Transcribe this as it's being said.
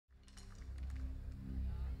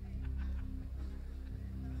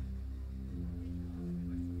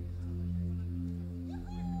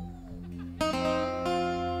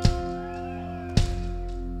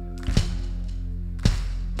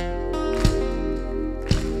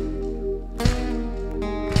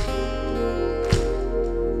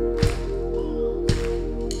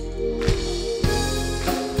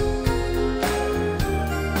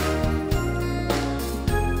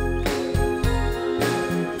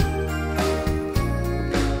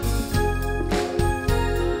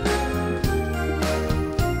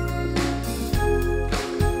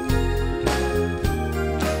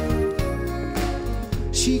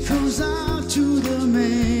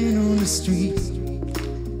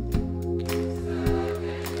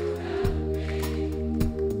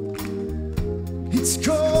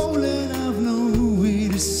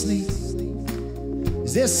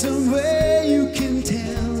there some way you can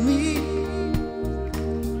tell me?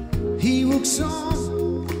 He walks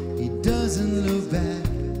on, he doesn't look back.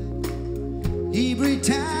 He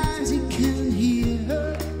pretends he can hear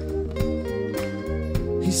her.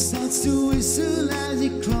 He starts to whistle as he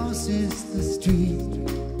crosses the street.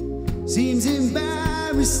 Seems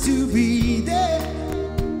embarrassed to be there.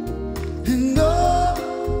 And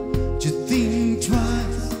don't you think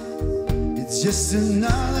twice, it's just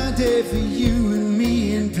another day for you and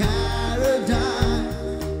me in paradise.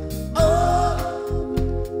 Oh,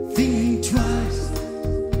 think twice,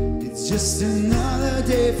 it's just another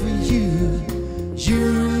day for you, you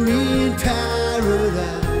and me in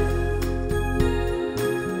paradise.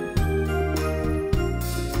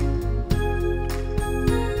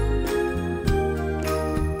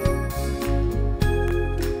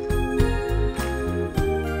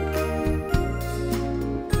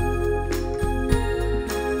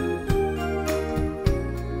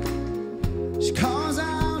 She calls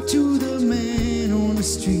out to the man on the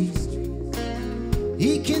street.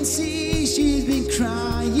 He can see she's been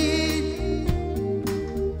crying.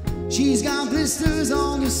 She's got blisters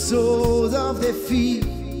on the soles of their feet.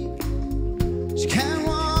 She can't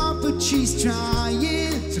walk, but she's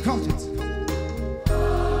trying. So come to it.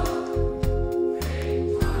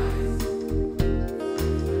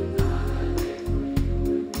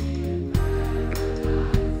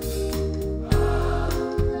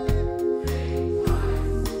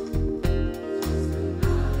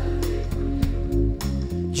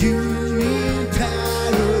 You and me in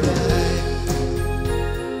paradise.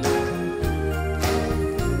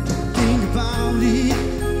 Think about it.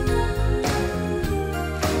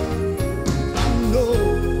 Oh no.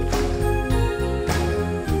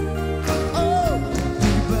 Oh,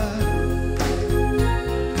 think about it.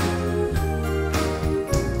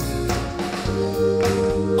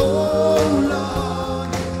 Oh Lord,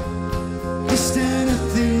 is there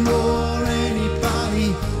nothing more anybody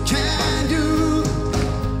can do?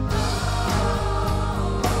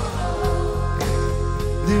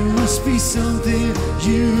 There must be something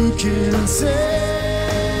you can say.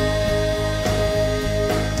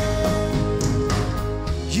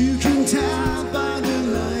 You can tell by the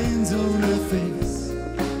lines on her face.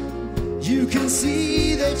 You can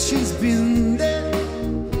see that she's been there.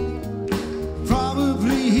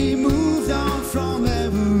 Probably he moved on from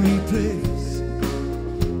every place.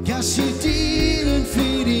 Guess she didn't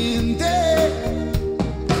fit in there.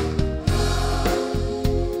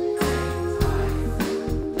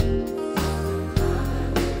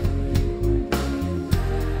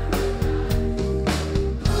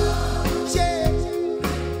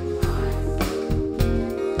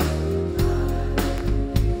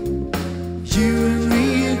 You and me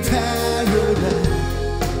in paradise.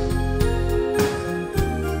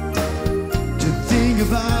 To think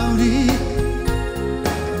about it.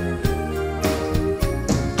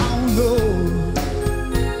 Oh no.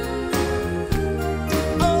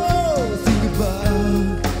 Oh, think about it.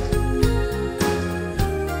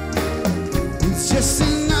 It's just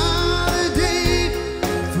another day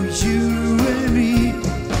for you and me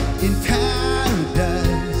in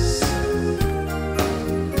paradise.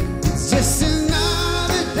 It's just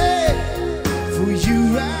another day for you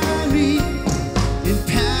and me in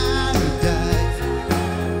paradise.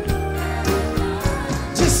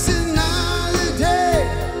 Just another day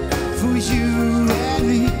for you and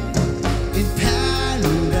me in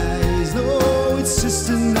paradise. No, it's just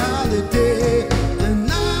another day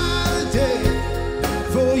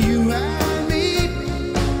for you and me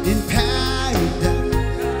in paradise.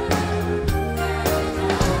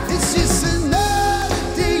 It's just another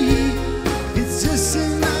day. It's just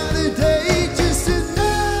another day. Just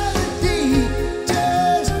another day.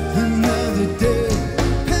 Just another day.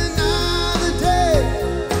 Another day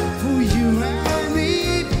for you and me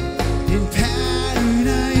in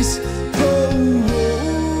paradise. Oh, oh,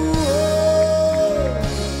 oh.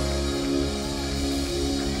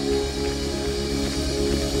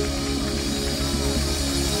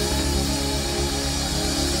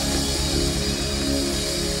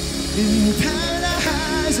 In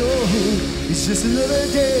paradise, oh, it's just another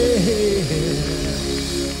day.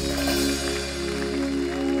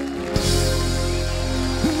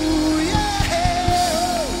 Ooh, yeah,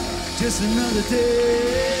 oh, just another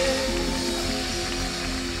day.